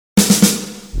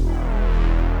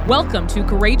Welcome to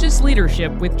Courageous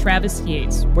Leadership with Travis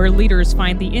Yates, where leaders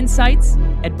find the insights,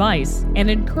 advice, and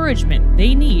encouragement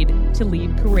they need to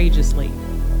lead courageously.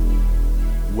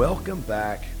 Welcome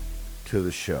back to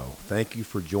the show. Thank you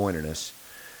for joining us.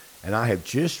 And I have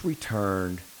just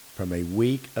returned from a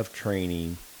week of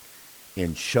training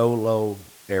in Show Low,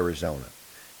 Arizona.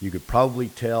 You could probably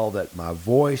tell that my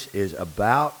voice is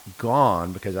about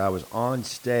gone because I was on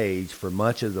stage for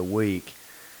much of the week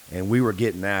and we were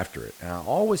getting after it. And I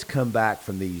always come back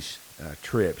from these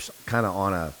trips kind of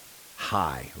on a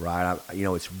high, right?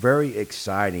 It's very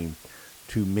exciting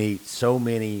to meet so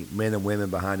many men and women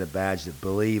behind the badge that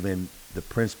believe in the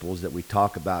principles that we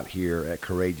talk about here at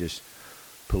Courageous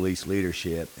Police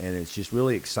Leadership. And it's just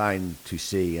really exciting to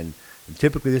see. And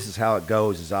typically this is how it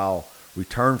goes, is I'll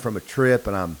return from a trip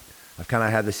and I've kind of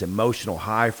had this emotional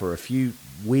high for a few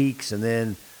weeks, and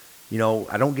then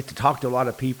I don't get to talk to a lot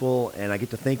of people, and I get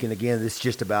to thinking again, it's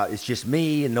just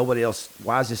me and nobody else.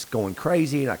 Why is this going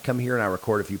crazy? And I come here and I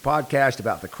record a few podcasts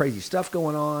about the crazy stuff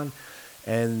going on.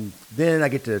 And then I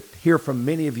get to hear from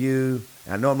many of you.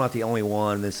 I know I'm not the only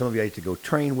one. And then some of you I get to go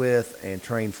train with and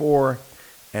train for,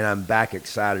 and I'm back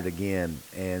excited again.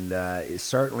 And it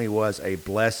certainly was a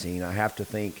blessing. I have to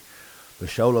thank the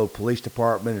Show Low Police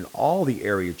Department and all the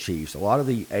area chiefs. A lot of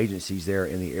the agencies there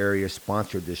in the area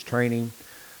sponsored this training.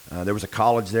 There was a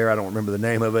college there. I don't remember the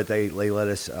name of it. They let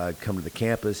us come to the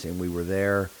campus, and we were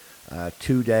there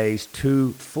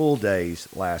 2 full days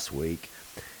last week.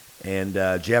 And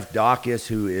Jeff Dawkins,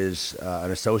 who is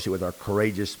an associate with our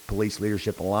Courageous Police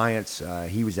Leadership Alliance,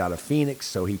 he was out of Phoenix,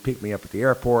 so he picked me up at the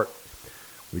airport.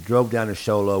 We drove down to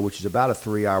Show Low, which is about a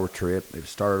 3-hour trip. It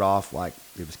started off like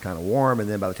it was kind of warm, and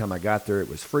then by the time I got there, it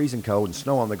was freezing cold and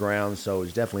snow on the ground, so it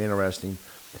was definitely interesting.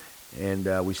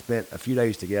 And we spent a few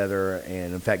days together,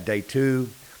 and in fact, day 2,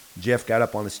 Jeff got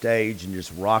up on the stage and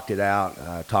just rocked it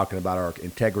out, talking about our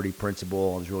integrity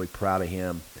principle. I was really proud of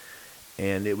him,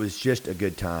 and it was just a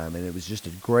good time, and it was just a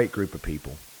great group of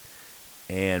people.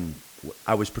 And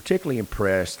I was particularly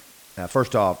impressed.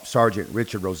 First off, Sergeant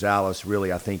Richard Rosales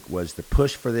really, I think, was the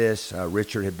push for this.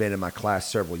 Richard had been in my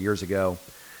class several years ago,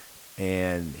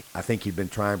 and I think he'd been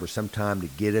trying for some time to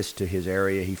get us to his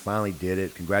area. He finally did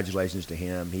it. Congratulations to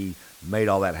him. He made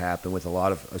all that happen with a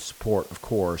lot of support, of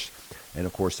course, and,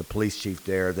 of course, the police chief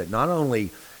there that not only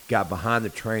got behind the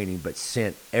training but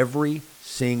sent every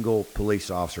single police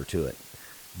officer to it.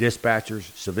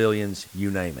 Dispatchers, civilians,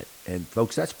 you name it. And,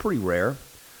 folks, that's pretty rare.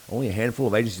 Only a handful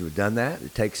of agencies have done that.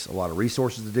 It takes a lot of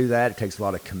resources to do that. It takes a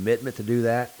lot of commitment to do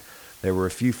that. There were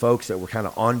a few folks that were kind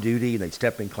of on duty, and they'd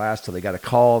step in class till they got a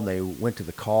call, and they went to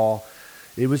the call.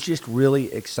 It was just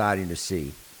really exciting to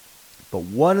see. But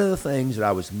one of the things that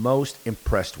I was most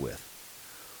impressed with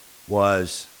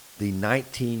was the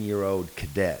 19-year-old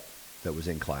cadet that was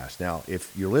in class. Now,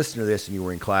 if you're listening to this and you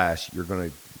were in class, you're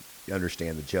going to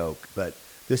understand the joke, but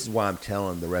this is why I'm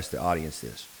telling the rest of the audience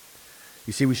this.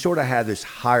 You see, we sort of have this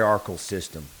hierarchical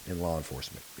system in law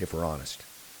enforcement, if we're honest.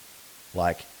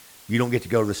 Like, you don't get to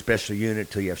go to the special unit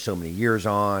until you have so many years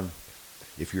on.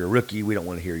 If you're a rookie, we don't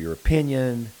want to hear your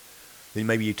opinion. Then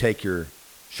maybe you take your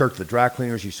shirt to the dry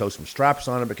cleaners, you sew some stripes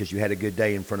on it because you had a good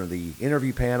day in front of the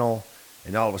interview panel,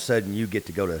 and all of a sudden you get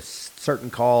to go to certain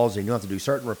calls and you don't have to do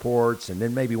certain reports, and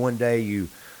then maybe one day you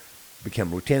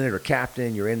become lieutenant or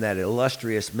captain, you're in that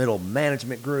illustrious middle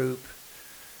management group,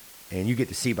 and you get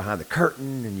to see behind the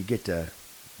curtain, and you get to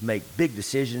make big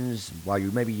decisions while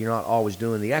you're not always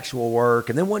doing the actual work.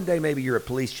 And then one day maybe you're a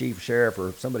police chief, sheriff,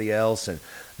 or somebody else, and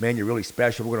man, you're really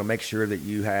special. We're going to make sure that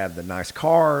you have the nice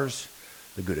cars,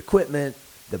 the good equipment,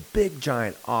 the big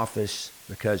giant office,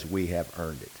 because we have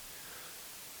earned it.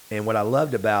 And what I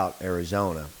loved about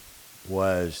Arizona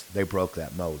was they broke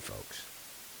that mold, folks.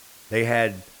 They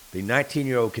had the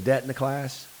 19-year-old cadet in the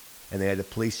class, and they had the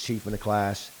police chief in the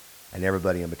class, and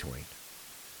everybody in between.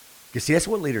 You see, that's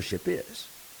what leadership is.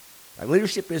 Like,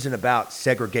 leadership isn't about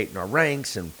segregating our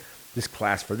ranks and this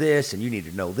class for this, and you need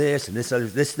to know this, and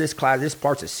this class, this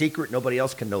part's a secret, nobody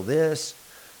else can know this.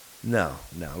 No.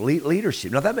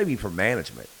 Leadership. Now, that may be for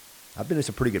management. I've been to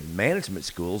some pretty good management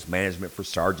schools, management for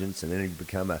sergeants, and then you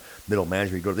become a middle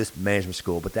manager, you go to this management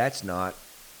school, but that's not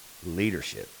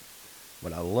leadership.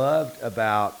 What I loved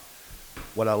about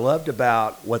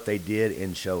what they did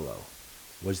in Show Low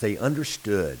was they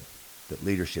understood that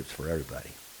leadership's for everybody.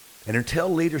 And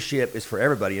until leadership is for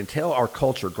everybody, until our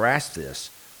culture grasps this,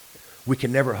 we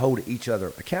can never hold each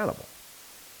other accountable.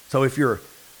 So if your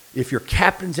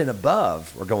captains and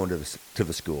above are going to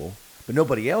the school, but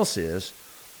nobody else is,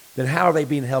 then how are they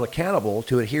being held accountable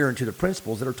to adhering to the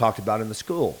principles that are talked about in the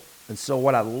school? And so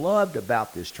what I loved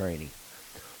about this training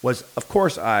was, of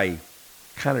course, I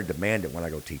kind of demand it when I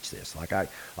go teach this.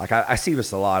 I see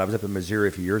this a lot. I was up in Missouri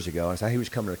a few years ago, and I said, "Who's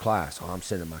coming to class?" "Oh, I'm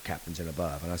sending my captains and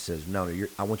above." And I says, "No,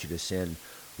 I want you to send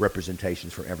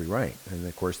representations for every rank." And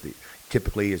of course,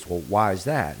 typically is, "Well, why is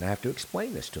that?" And I have to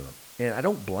explain this to them. And I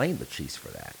don't blame the chiefs for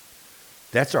that.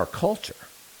 That's our culture,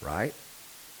 right?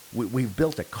 We've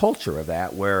built a culture of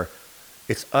that where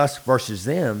it's us versus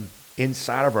them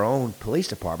inside of our own police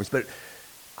departments. But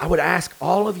I would ask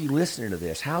all of you listening to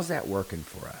this, how's that working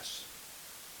for us?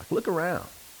 Like, look around.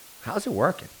 How's it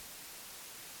working?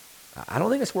 I don't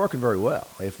think it's working very well,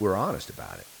 if we're honest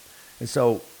about it. And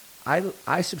so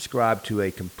I subscribe to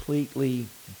a completely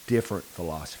different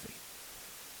philosophy.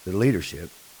 The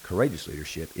leadership, courageous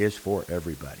leadership, is for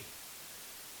everybody.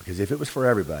 Because if it was for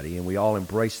everybody and we all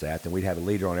embrace that, then we'd have a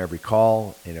leader on every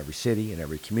call, in every city, in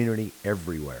every community,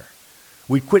 everywhere.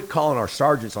 We'd quit calling our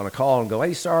sergeants on a call and go,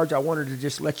 "Hey, Sarge, I wanted to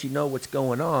just let you know what's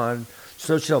going on,"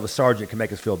 so the sergeant can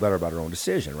make us feel better about our own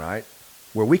decision, right?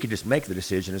 Where we could just make the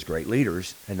decision as great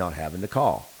leaders and not having to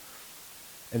call.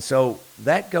 And so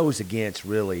that goes against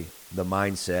really the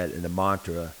mindset and the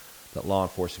mantra that law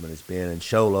enforcement has been. And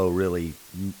Sholo really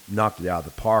knocked it out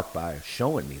of the park by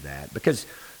showing me that. Because,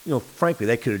 frankly,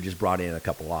 they could have just brought in a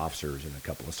couple of officers and a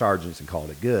couple of sergeants and called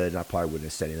it good, and I probably wouldn't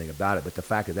have said anything about it. But the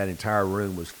fact that entire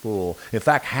room was full, in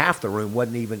fact, half the room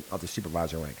wasn't even of the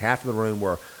supervisor rank. Half of the room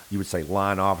were, you would say,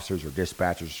 line officers or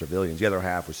dispatchers or civilians. The other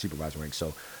half was supervisor rank.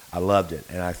 So I loved it,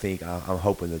 and I think I'm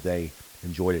hoping that they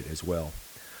enjoyed it as well.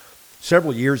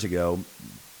 Several years ago,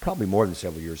 probably more than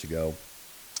several years ago,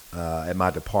 at my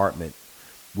department,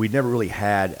 we never really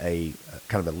had a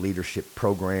kind of a leadership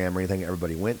program or anything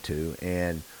everybody went to.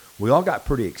 And we all got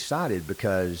pretty excited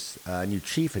because a new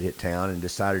chief had hit town and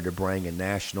decided to bring a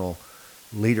national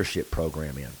leadership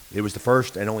program in. It was the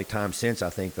first and only time since, I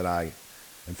think, that I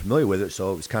am familiar with it,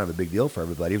 so it was kind of a big deal for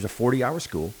everybody. It was a 40-hour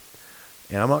school.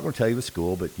 And I'm not going to tell you the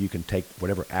school, but you can take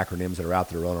whatever acronyms that are out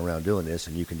there running around doing this,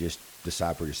 and you can just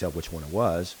decide for yourself which one it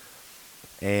was.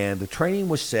 And the training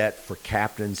was set for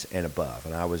captains and above.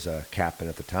 And I was a captain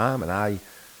at the time, and I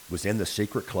was in the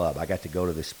secret club. I got to go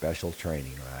to this special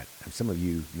training, right? And some of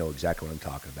you know exactly what I'm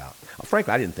talking about.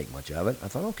 Frankly, I didn't think much of it. I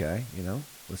thought, okay,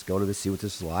 let's go to this, see what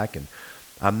this is like. And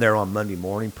I'm there on Monday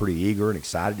morning, pretty eager and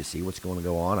excited to see what's going to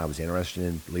go on. I was interested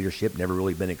in leadership, never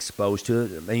really been exposed to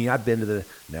it. I mean, I've been to the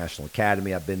National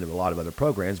Academy, I've been to a lot of other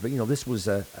programs, but this was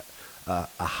a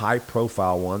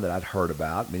high-profile one that I'd heard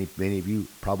about. Many of you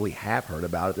probably have heard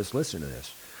about it that's listening to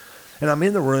this. And I'm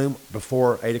in the room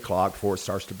before 8 o'clock, before it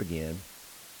starts to begin,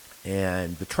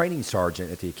 and the training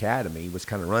sergeant at the academy was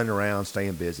kind of running around,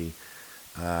 staying busy.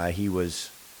 He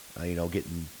was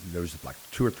there was like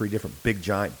 2 or 3 different big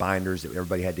giant binders that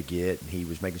everybody had to get, and he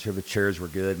was making sure the chairs were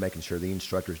good, making sure the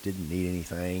instructors didn't need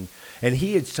anything. And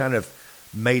he had kind of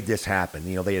made this happen.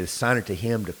 They had assigned it to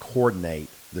him to coordinate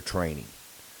the training.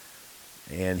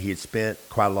 And he had spent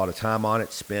quite a lot of time on it.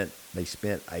 They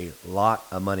spent a lot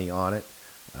of money on it,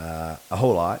 a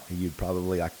whole lot. You'd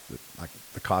probably like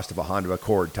the cost of a Honda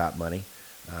Accord type money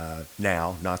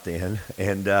now, not then.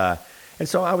 And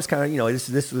so I was kind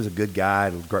of, this was a good guy,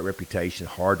 a great reputation,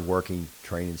 hard-working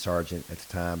training sergeant at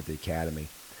the time at the academy.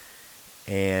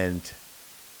 And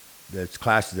the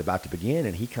class is about to begin,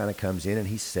 and he kind of comes in and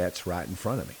he sits right in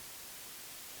front of me.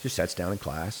 Just sits down in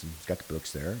class, and he's got the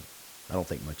books there. I don't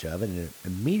think much of it. And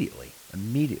immediately,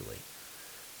 I'm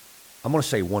going to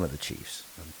say one of the chiefs.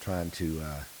 I'm trying to,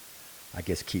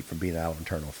 keep from being out of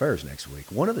internal affairs next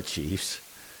week. One of the chiefs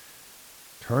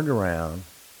turned around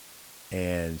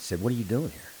and said, "What are you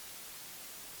doing here?"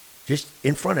 Just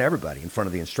in front of everybody, in front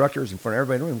of the instructors, in front of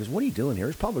everybody in the room. He goes, "What are you doing here?"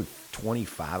 There's probably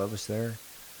 25 of us there.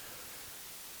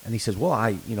 And he says, "Well,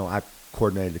 I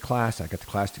coordinated the class. I got the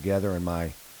class together, and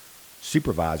my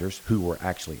supervisors, who were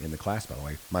actually in the class, by the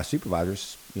way, my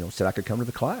supervisors, said I could come to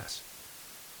the class."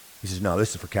 He says, "No,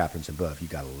 this is for captains and above. You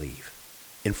got to leave."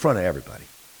 In front of everybody.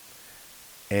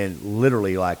 And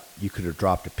literally, like, you could have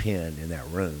dropped a pin in that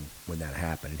room when that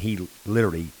happened. And he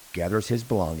literally gathers his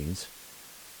belongings,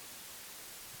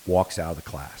 walks out of the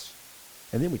class.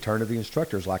 And then we turn to the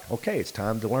instructors like, "Okay, it's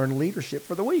time to learn leadership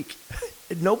for the week."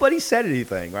 Nobody said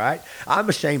anything, right? I'm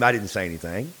ashamed I didn't say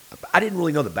anything. I didn't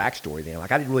really know the backstory then.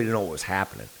 Like, I didn't really know what was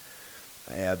happening.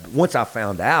 Once I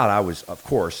found out, I was, of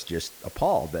course, just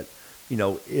appalled. But,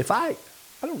 if I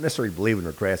don't necessarily believe in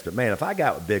regrets, but, man, if I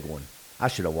got a big one, I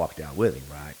should have walked out with him,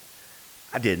 right?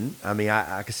 I didn't. I mean,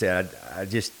 like I said, I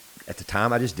just, at the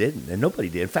time, I just didn't. And nobody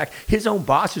did. In fact, his own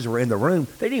bosses were in the room.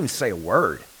 They didn't even say a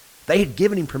word. They had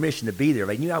given him permission to be there.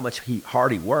 They knew how much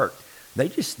hard he worked. They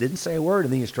just didn't say a word,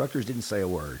 and the instructors didn't say a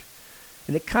word.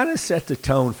 And it kind of set the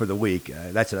tone for the week.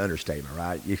 That's an understatement,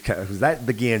 right? Because that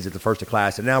begins at the first of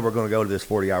class, and now we're going to go to this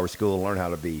 40-hour school and learn how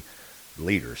to be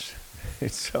leaders.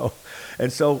 And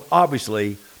so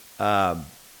obviously,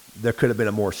 there could have been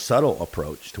a more subtle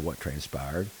approach to what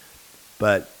transpired,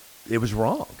 but it was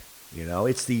wrong.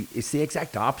 It's the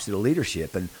exact opposite of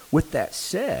leadership. And with that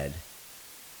said,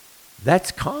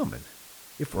 that's common,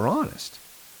 if we're honest.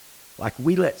 Like,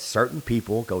 we let certain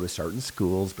people go to certain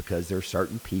schools because they're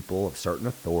certain people of certain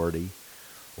authority,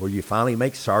 or you finally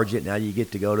make sergeant, now you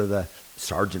get to go to the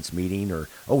sergeant's meeting, or,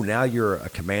 oh, now you're a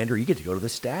commander, you get to go to the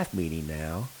staff meeting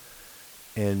now.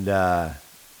 And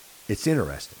it's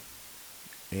interesting.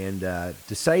 And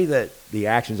to say that the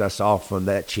actions I saw from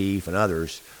that chief and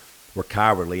others were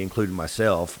cowardly, including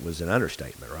myself, was an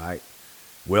understatement, right?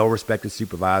 Well-respected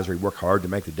supervisor. He worked hard to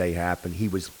make the day happen. He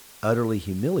was utterly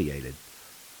humiliated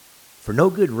for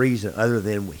no good reason other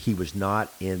than he was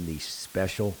not in the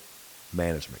special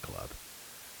management club.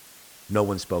 No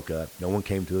one spoke up. No one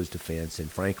came to his defense. And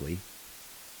frankly,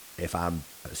 if I'm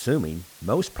assuming,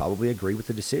 most probably agree with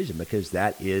the decision, because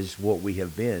that is what we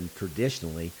have been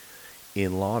traditionally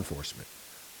in law enforcement.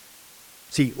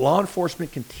 See, law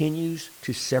enforcement continues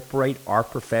to separate our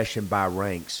profession by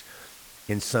ranks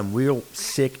in some real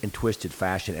sick and twisted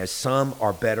fashion, as some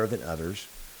are better than others,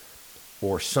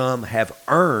 or some have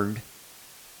earned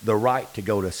the right to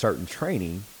go to certain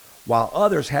training, while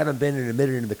others haven't been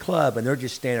admitted into the club and they're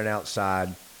just standing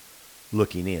outside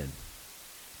looking in.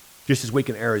 Just this week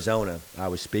in Arizona, I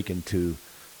was speaking to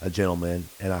a gentleman,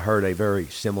 and I heard a very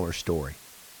similar story.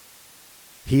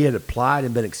 He had applied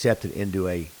and been accepted into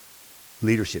a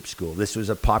leadership school. This was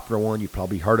a popular one. You've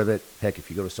probably heard of it. Heck,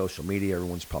 if you go to social media,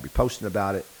 everyone's probably posting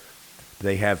about it.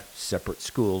 They have separate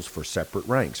schools for separate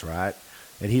ranks, right?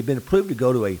 And he had been approved to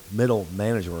go to a middle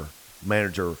manager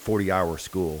 40-hour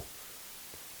school.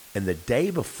 And the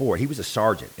day before, he was a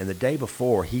sergeant, and the day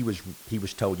before he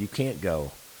was told, you can't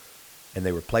go. And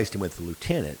they replaced him with the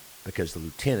lieutenant because the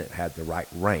lieutenant had the right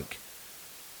rank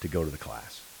to go to the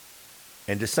class.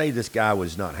 And to say this guy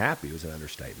was not happy was an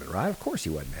understatement, right? Of course he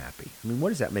wasn't happy. I mean, what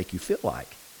does that make you feel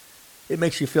like? It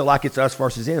makes you feel like it's us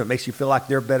versus them. It makes you feel like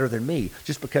they're better than me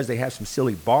just because they have some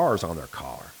silly bars on their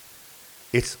car.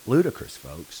 It's ludicrous,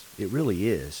 folks. It really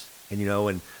is.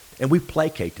 And we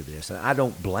placate to this. And I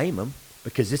don't blame them,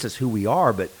 because this is who we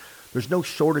are, but there's no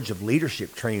shortage of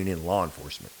leadership training in law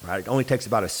enforcement, right? It only takes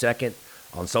about a second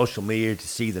on social media to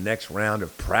see the next round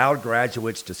of proud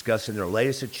graduates discussing their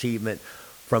latest achievement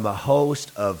from a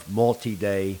host of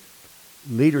multi-day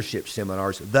leadership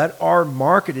seminars that are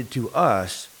marketed to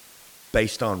us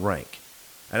based on rank.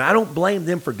 And I don't blame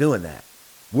them for doing that.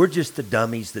 We're just the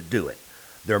dummies that do it.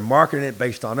 They're marketing it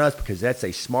based on us because that's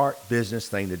a smart business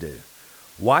thing to do.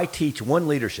 Why teach one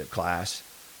leadership class?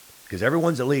 Because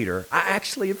everyone's a leader. I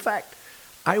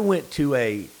went to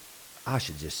I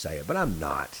should just say it, but I'm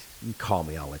not. You call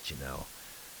me, I'll let you know.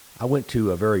 I went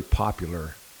to a very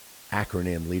popular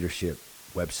acronym leadership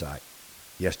website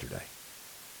yesterday.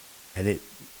 And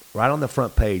right on the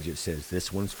front page, it says,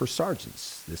 this one's for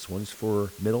sergeants. This one's for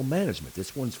middle management.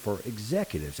 This one's for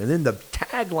executives. And then the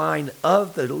tagline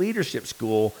of the leadership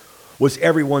school was,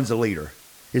 everyone's a leader.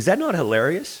 Is that not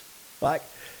hilarious? Like,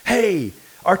 hey,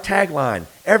 our tagline,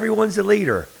 everyone's a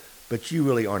leader, but you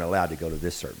really aren't allowed to go to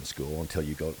this certain school until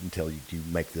you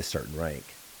make this certain rank.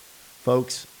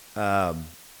 Folks,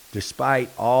 despite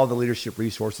all the leadership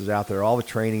resources out there, all the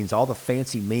trainings, all the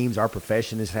fancy memes our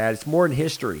profession has had, it's more than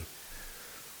history.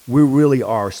 We really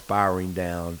are spiraling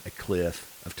down a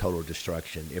cliff of total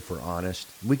destruction, if we're honest.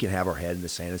 We can have our head in the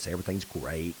sand and say everything's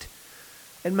great.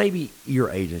 And maybe your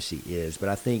agency is, but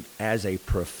I think as a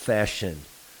profession,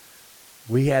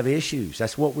 we have issues.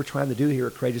 That's what we're trying to do here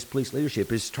at Courageous Police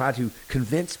Leadership, is try to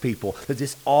convince people that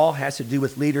this all has to do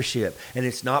with leadership. And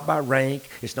it's not by rank.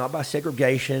 It's not by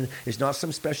segregation. It's not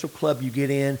some special club you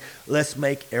get in. Let's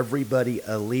make everybody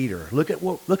a leader. Look at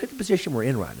the position we're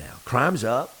in right now. Crime's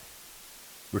up.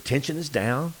 Retention is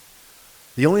down.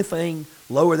 The only thing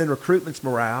lower than recruitment's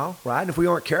morale, right? And if we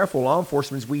aren't careful, law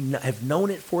enforcement, we have known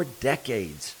it for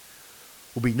decades,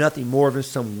 will be nothing more than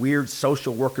some weird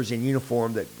social workers in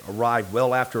uniform that arrive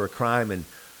well after a crime and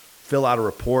fill out a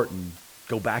report and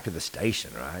go back to the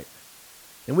station, right?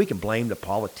 And we can blame the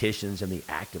politicians and the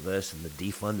activists and the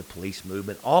defund the police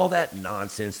movement, all that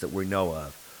nonsense that we know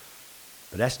of.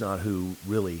 But that's not who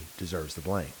really deserves the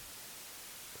blame.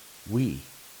 We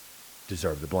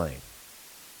deserve the blame.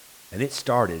 And it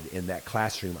started in that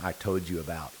classroom I told you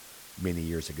about many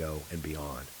years ago and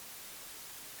beyond.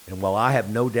 And while I have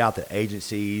no doubt that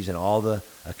agencies and all the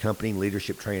accompanying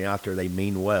leadership training out there, they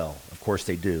mean well. Of course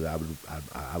they do.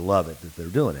 I love it that they're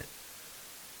doing it.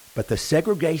 But the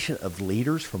segregation of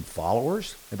leaders from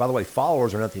followers, and by the way,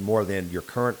 followers are nothing more than your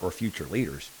current or future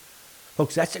leaders.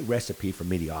 Folks, that's a recipe for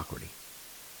mediocrity.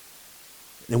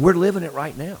 And we're living it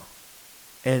right now.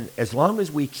 And as long as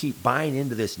we keep buying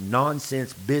into this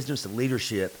nonsense business of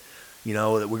leadership,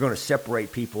 that we're going to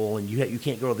separate people and you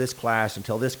can't go to this class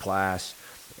until this class,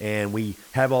 and we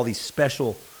have all these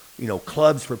special,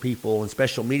 clubs for people and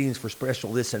special meetings for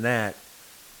special this and that,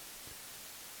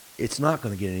 it's not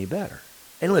going to get any better.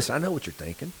 And listen, I know what you're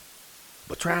thinking.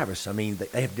 But Travis,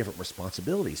 they have different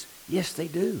responsibilities. Yes, they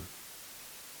do.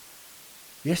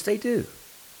 Yes, they do.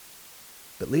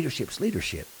 But leadership's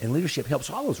leadership, and leadership helps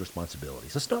all those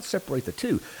responsibilities. Let's not separate the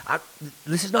two.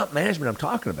 This is not management I'm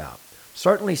talking about.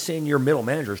 Certainly send your middle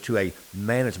managers to a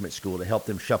management school to help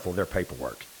them shuffle their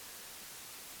paperwork.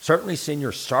 Certainly send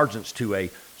your sergeants to a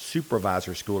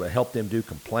supervisor school to help them do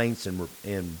complaints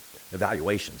and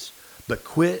evaluations. But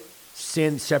quit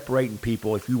separating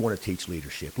people if you want to teach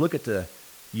leadership. Look at the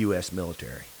U.S.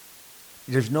 military.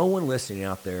 There's no one listening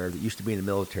out there that used to be in the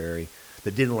military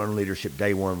that didn't learn leadership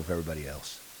day one with everybody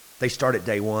else. They start at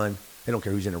day one. They don't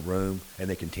care who's in a room, and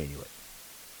they continue it.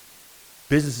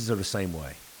 Businesses are the same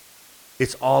way.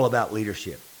 It's all about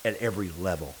leadership at every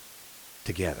level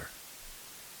together.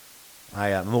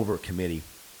 I'm over a committee,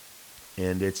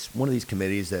 and it's one of these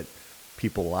committees that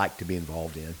people like to be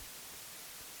involved in.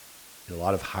 A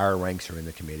lot of higher ranks are in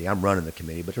the committee. I'm running the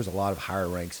committee, but there's a lot of higher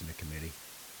ranks in the committee.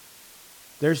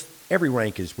 Every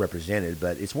rank is represented,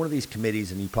 but it's one of these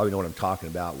committees, and you probably know what I'm talking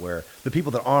about, where the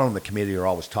people that are on the committee are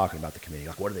always talking about the committee.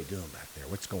 Like, what are they doing back there?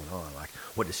 What's going on? Like,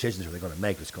 what decisions are they going to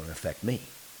make that's going to affect me?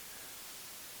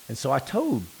 And so I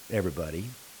told everybody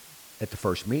at the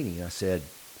first meeting, I said,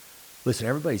 listen,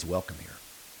 everybody's welcome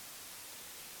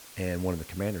here. And one of the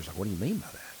commanders was like, what do you mean by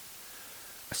that?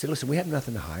 I said, listen, we have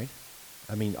nothing to hide.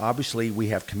 Obviously, we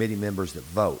have committee members that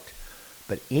vote,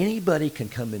 but anybody can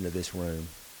come into this room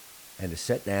and to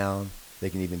sit down. They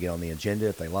can even get on the agenda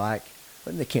if they like,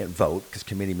 but they can't vote because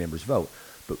committee members vote.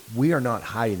 But we are not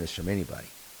hiding this from anybody.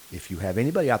 If you have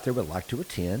anybody out there that would like to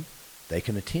attend, they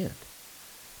can attend.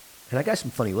 And I got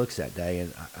some funny looks that day,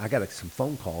 and I got some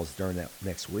phone calls during that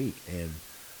next week, and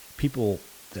people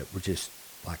that were just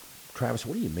like, Travis,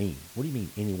 what do you mean? What do you mean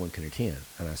anyone can attend?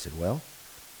 And I said, well,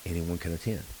 anyone can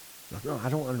attend. No, I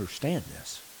don't understand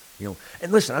this.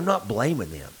 And listen, I'm not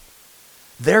blaming them.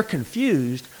 They're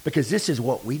confused because this is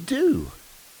what we do.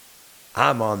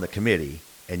 I'm on the committee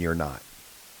and you're not,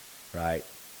 right?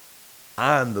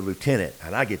 I'm the lieutenant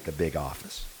and I get the big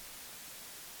office.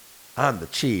 I'm the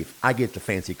chief. I get the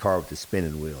fancy car with the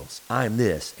spinning wheels. I'm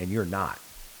this and you're not.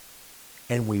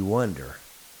 And we wonder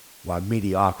why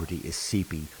mediocrity is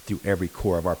seeping through every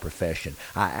core of our profession.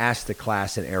 I asked the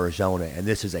class in Arizona, and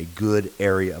this is a good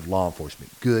area of law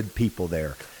enforcement, good people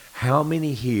there. How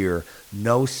many here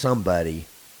know somebody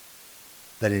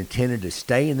that intended to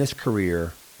stay in this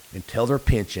career until their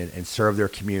pension and serve their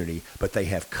community, but they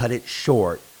have cut it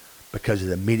short because of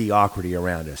the mediocrity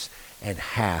around us? And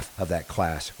half of that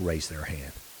class raised their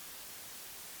hand.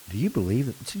 Do you believe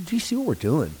that? Do you see what we're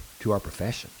doing to our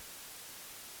profession?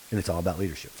 And it's all about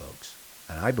leadership, folks.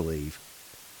 And I believe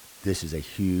this is a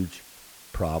huge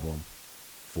problem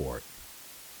for it.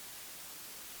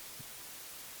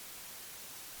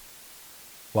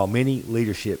 While many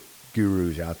leadership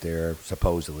gurus out there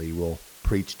supposedly will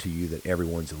preach to you that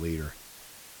everyone's a leader,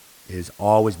 it has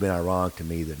always been ironic to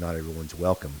me that not everyone's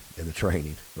welcome in the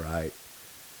training, right?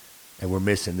 And we're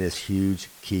missing this huge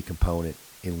key component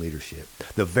in leadership.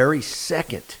 The very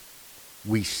second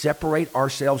we separate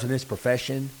ourselves in this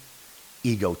profession,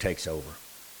 ego takes over.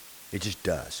 It just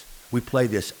does. We play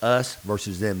this us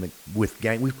versus them with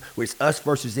gang. It's us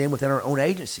versus them within our own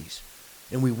agencies.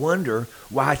 And we wonder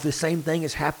why the same thing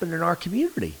has happened in our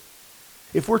community.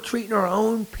 If we're treating our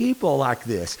own people like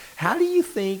this, how do you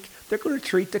think they're going to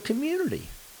treat the community?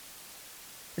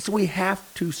 And so we have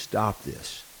to stop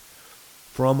this.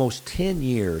 For almost 10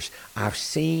 years, I've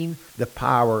seen the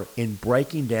power in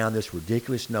breaking down this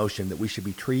ridiculous notion that we should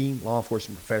be treating law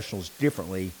enforcement professionals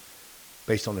differently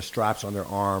based on the stripes on their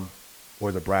arm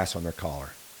or the brass on their collar.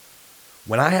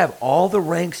 When I have all the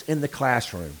ranks in the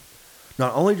classroom,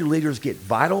 not only do leaders get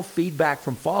vital feedback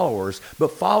from followers,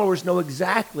 but followers know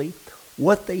exactly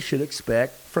what they should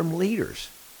expect from leaders.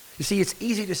 You see, it's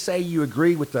easy to say you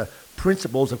agree with the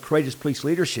principles of courageous police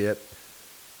leadership,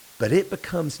 but it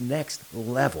becomes next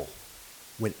level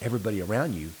when everybody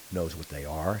around you knows what they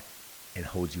are and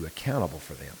holds you accountable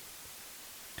for them.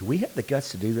 Do we have the guts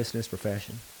to do this in this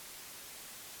profession?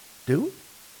 Do we?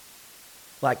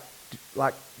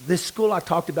 Like this school I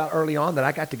talked about early on that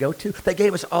I got to go to, they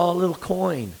gave us all a little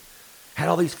coin, had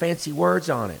all these fancy words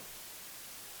on it,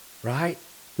 right?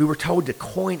 We were told to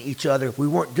coin each other if we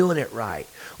weren't doing it right.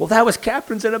 Well, that was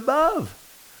captains and above.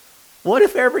 What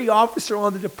if every officer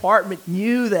on the department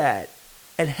knew that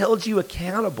and held you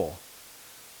accountable?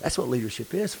 That's what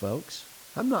leadership is, folks.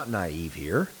 I'm not naive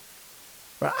here.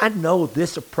 I know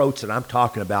this approach that I'm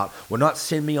talking about will not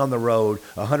send me on the road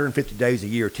 150 days a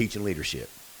year teaching leadership.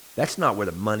 That's not where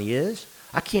the money is.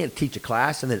 I can't teach a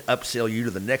class and then upsell you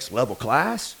to the next level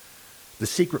class. The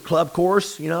secret club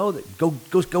course, that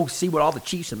go see what all the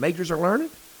chiefs and majors are learning.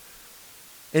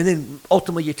 And then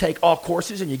ultimately you take all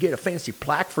courses and you get a fancy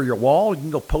plaque for your wall. You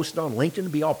can go post it on LinkedIn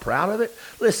and be all proud of it.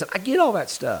 Listen, I get all that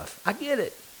stuff. I get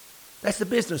it. That's the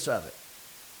business of it.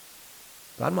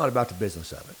 But I'm not about the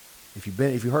business of it.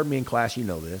 If you heard me in class, you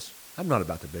know this. I'm not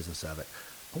about the business of it.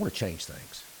 I want to change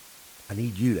things. I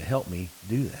need you to help me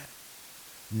do that.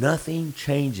 Nothing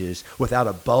changes without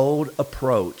a bold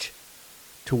approach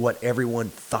to what everyone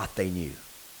thought they knew.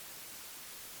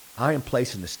 I am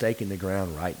placing the stake in the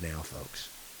ground right now, folks.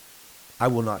 I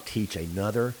will not teach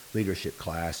another leadership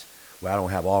class where I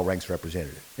don't have all ranks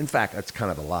represented. In fact, that's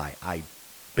kind of a lie. I've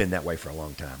been that way for a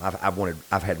long time.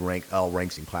 I've had all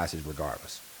ranks in classes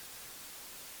regardless.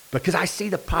 Because I see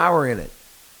the power in it.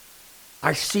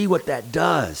 I see what that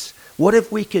does. What if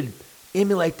we could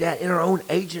emulate that in our own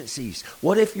agencies?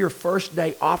 What if your first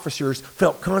day officers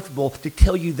felt comfortable to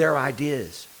tell you their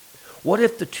ideas? What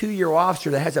if the 2-year officer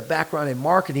that has a background in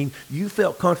marketing, you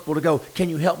felt comfortable to go, can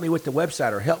you help me with the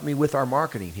website or help me with our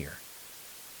marketing here?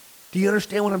 Do you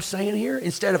understand what I'm saying here?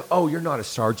 Instead of, oh, you're not a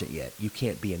sergeant yet, you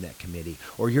can't be in that committee.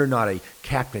 Or you're not a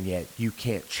captain yet, you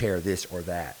can't chair this or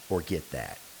that or get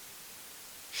that.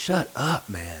 Shut up,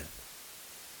 man.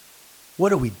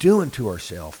 What are we doing to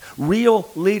ourselves? Real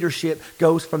leadership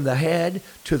goes from the head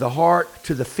to the heart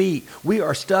to the feet. We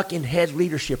are stuck in head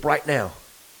leadership right now.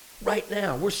 Right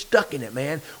now, we're stuck in it,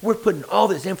 man. We're putting all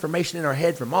this information in our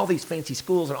head from all these fancy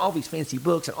schools and all these fancy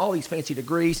books and all these fancy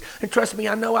degrees. And trust me,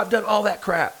 I know I've done all that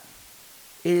crap.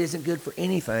 It isn't good for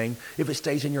anything if it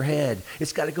stays in your head.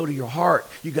 It's got to go to your heart.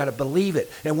 You got to believe it.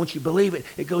 And once you believe it,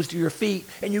 it goes to your feet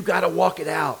and you got to walk it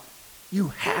out. You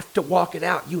have to walk it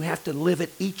out. You have to live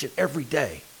it each and every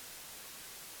day,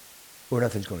 or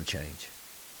nothing's going to change.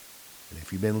 And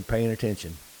if you've been paying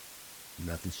attention,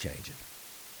 nothing's changing.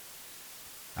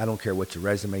 I don't care what your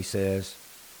resume says.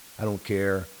 I don't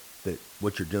care that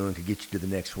what you're doing could get you to the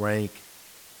next rank.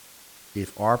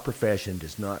 If our profession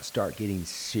does not start getting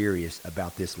serious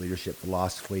about this leadership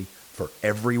philosophy for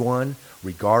everyone,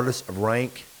 regardless of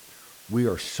rank, we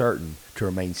are certain to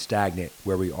remain stagnant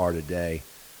where we are today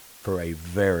for a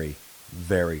very,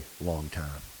 very long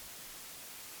time.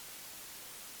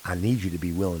 I need you to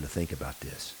be willing to think about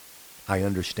this. I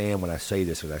understand when I say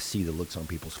this because I see the looks on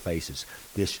people's faces.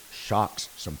 This shocks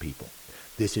some people.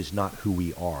 This is not who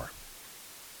we are.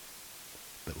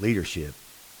 But leadership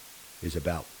is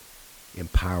about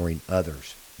empowering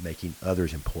others, making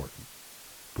others important,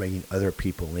 bringing other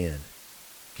people in,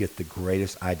 get the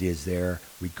greatest ideas there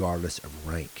regardless of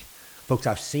rank. Folks,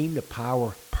 I've seen the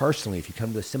power personally. If you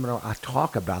come to the seminar, I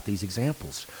talk about these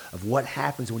examples of what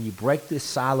happens when you break this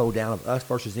silo down of us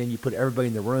versus them. You put everybody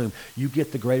in the room, you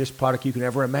get the greatest product you can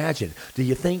ever imagine. Do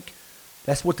you think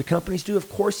that's what the companies do? Of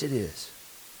course it is.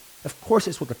 Of course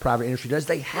it's what the private industry does.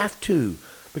 They have to,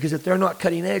 because if they're not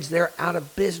cutting edge, they're out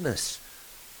of business.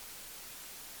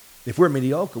 If we're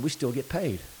mediocre, we still get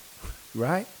paid,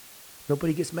 right?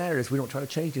 Nobody gets mad at us. We don't try to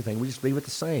change anything. We just leave it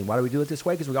the same. Why do we do it this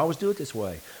way? Because we always do it this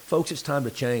way. Folks, it's time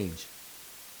to change.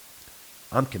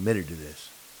 I'm committed to this.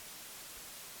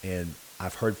 And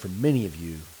I've heard from many of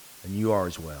you, and you are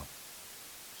as well.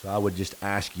 So I would just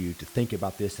ask you to think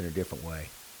about this in a different way.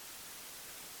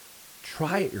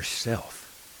 Try it yourself.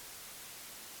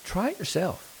 Try it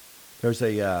yourself.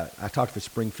 I talked to the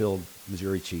Springfield,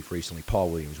 Missouri chief recently, Paul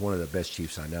Williams, one of the best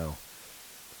chiefs I know.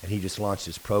 And he just launched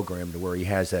this program to where he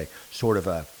has a sort of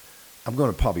a, I'm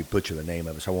going to probably butcher the name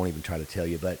of it, so I won't even try to tell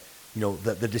you, but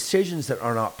the decisions that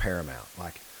are not paramount,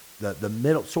 like the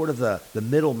middle, sort of the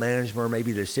middle management, or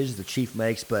maybe the decisions the chief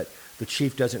makes, but the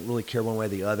chief doesn't really care one way or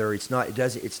the other. It's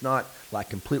not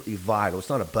like completely vital. It's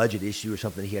not a budget issue or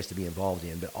something he has to be involved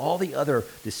in, but all the other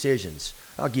decisions.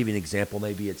 I'll give you an example.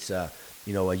 Maybe it's a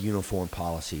uniform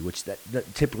policy, which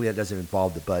typically that doesn't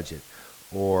involve the budget.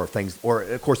 Or things, or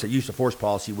of course, the use of force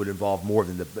policy would involve more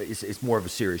than it's more of a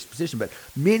serious position. But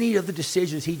many of the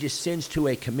decisions he just sends to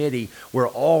a committee where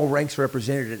all ranks are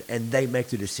represented and they make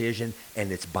the decision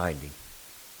and it's binding.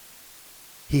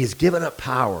 He has given up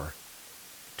power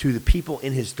to the people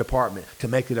in his department to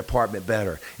make the department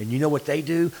better. And you know what they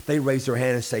do? They raise their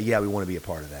hand and say, yeah, we want to be a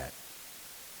part of that.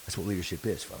 That's what leadership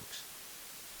is, folks.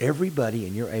 Everybody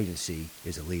in your agency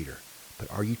is a leader, but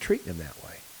are you treating them that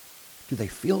way? Do they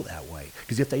feel that way?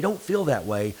 Because if they don't feel that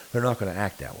way, they're not going to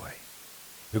act that way.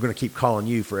 They're going to keep calling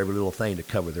you for every little thing to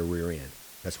cover their rear end.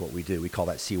 That's what we do. We call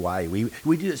that CYA.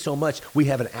 We do it so much, we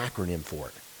have an acronym for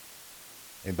it.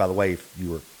 And by the way, if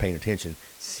you were paying attention,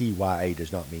 CYA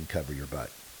does not mean cover your butt.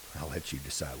 I'll let you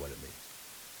decide what it means.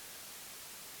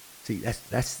 See,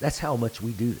 that's how much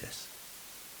we do this.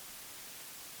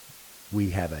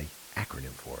 We have an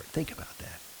acronym for it. Think about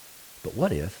that. But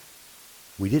what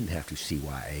if we didn't have to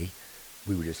CYA?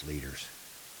 We were just leaders.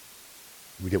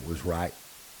 We did what was right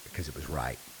because it was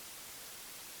right.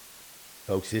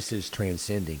 Folks, this is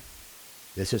transcending.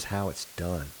 This is how it's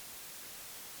done.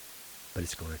 But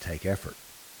it's going to take effort.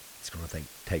 It's going to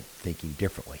take thinking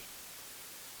differently.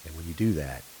 And when you do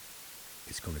that,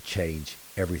 it's going to change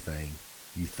everything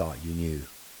you thought you knew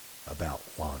about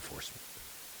law enforcement.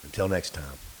 Until next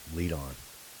time, lead on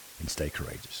and stay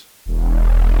courageous.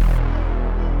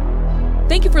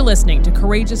 Thank you for listening to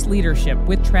Courageous Leadership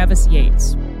with Travis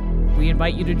Yates. We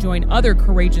invite you to join other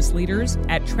courageous leaders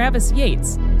at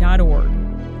travisyates.org.